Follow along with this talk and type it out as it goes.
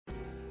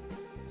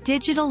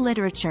Digital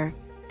literature,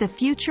 the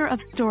future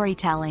of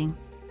storytelling.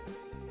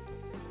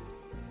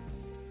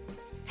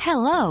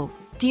 Hello,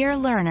 dear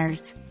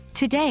learners.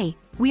 Today,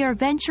 we are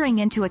venturing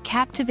into a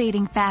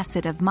captivating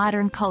facet of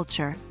modern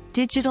culture,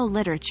 digital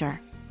literature.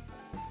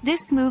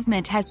 This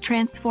movement has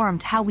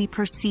transformed how we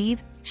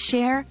perceive,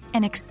 share,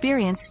 and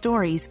experience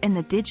stories in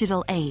the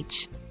digital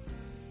age.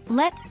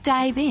 Let's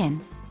dive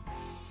in.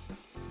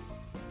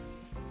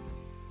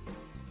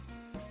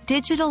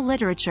 Digital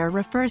literature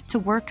refers to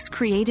works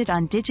created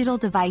on digital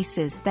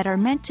devices that are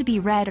meant to be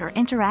read or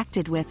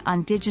interacted with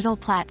on digital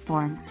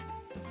platforms.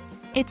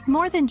 It's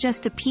more than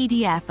just a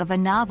PDF of a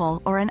novel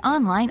or an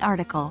online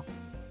article.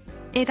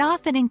 It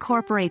often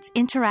incorporates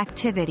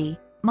interactivity,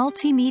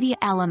 multimedia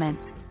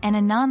elements, and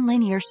a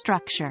non-linear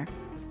structure.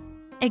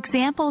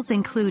 Examples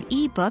include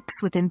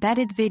e-books with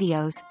embedded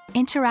videos,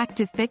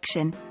 interactive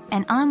fiction,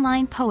 and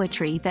online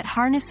poetry that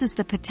harnesses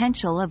the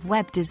potential of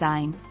web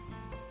design.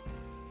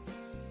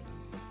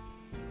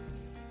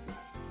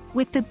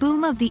 With the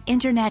boom of the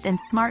internet and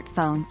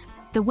smartphones,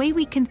 the way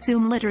we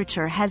consume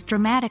literature has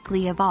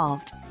dramatically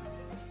evolved.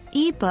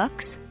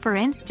 E-books, for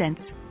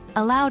instance,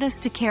 allowed us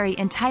to carry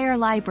entire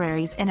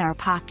libraries in our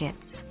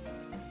pockets.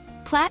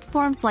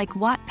 Platforms like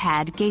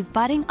Wattpad gave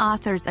budding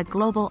authors a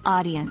global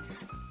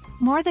audience.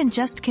 More than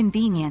just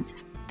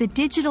convenience, the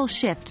digital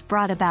shift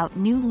brought about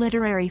new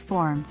literary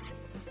forms.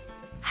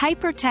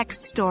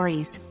 Hypertext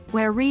stories,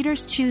 where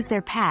readers choose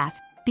their path,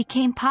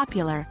 became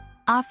popular,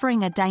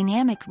 offering a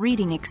dynamic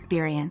reading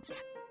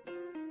experience.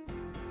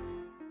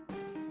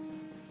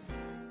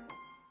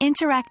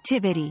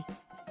 Interactivity.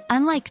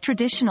 Unlike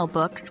traditional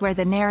books where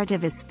the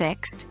narrative is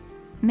fixed,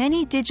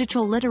 many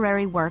digital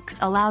literary works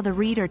allow the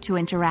reader to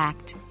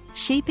interact,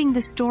 shaping the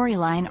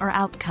storyline or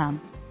outcome.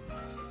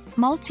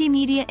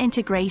 Multimedia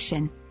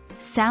integration.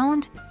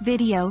 Sound,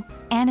 video,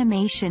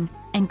 animation,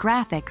 and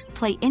graphics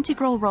play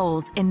integral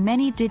roles in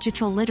many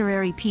digital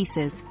literary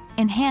pieces,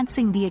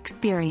 enhancing the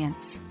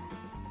experience.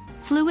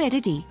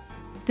 Fluidity.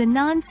 The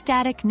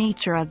non-static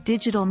nature of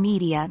digital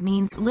media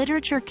means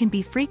literature can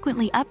be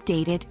frequently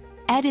updated,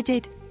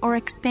 edited, or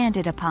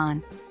expanded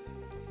upon.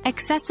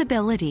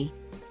 Accessibility.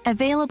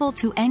 Available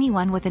to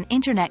anyone with an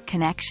internet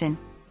connection,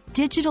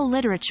 digital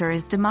literature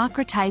is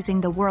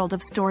democratizing the world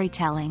of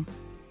storytelling.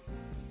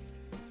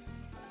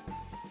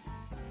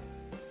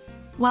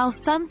 While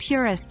some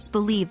purists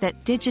believe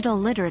that digital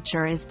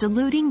literature is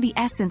diluting the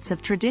essence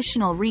of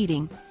traditional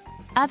reading,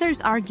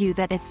 others argue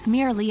that it's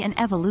merely an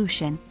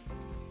evolution.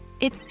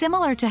 It's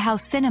similar to how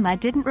cinema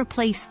didn't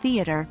replace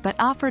theater but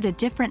offered a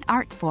different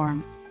art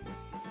form.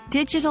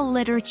 Digital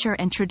literature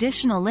and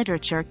traditional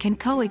literature can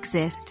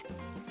coexist,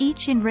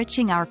 each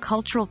enriching our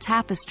cultural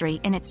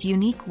tapestry in its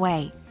unique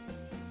way.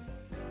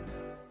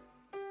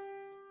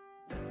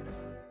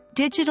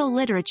 Digital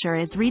literature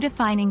is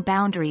redefining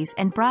boundaries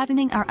and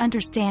broadening our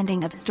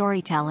understanding of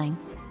storytelling.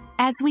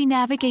 As we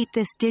navigate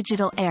this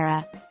digital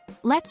era,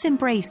 let's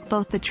embrace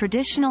both the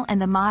traditional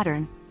and the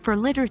modern, for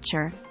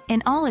literature,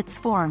 in all its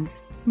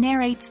forms,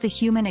 narrates the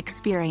human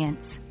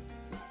experience.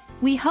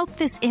 We hope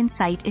this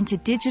insight into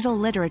digital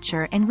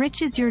literature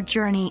enriches your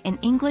journey in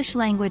English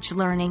language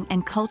learning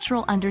and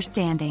cultural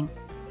understanding.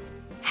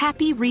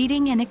 Happy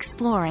reading and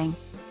exploring!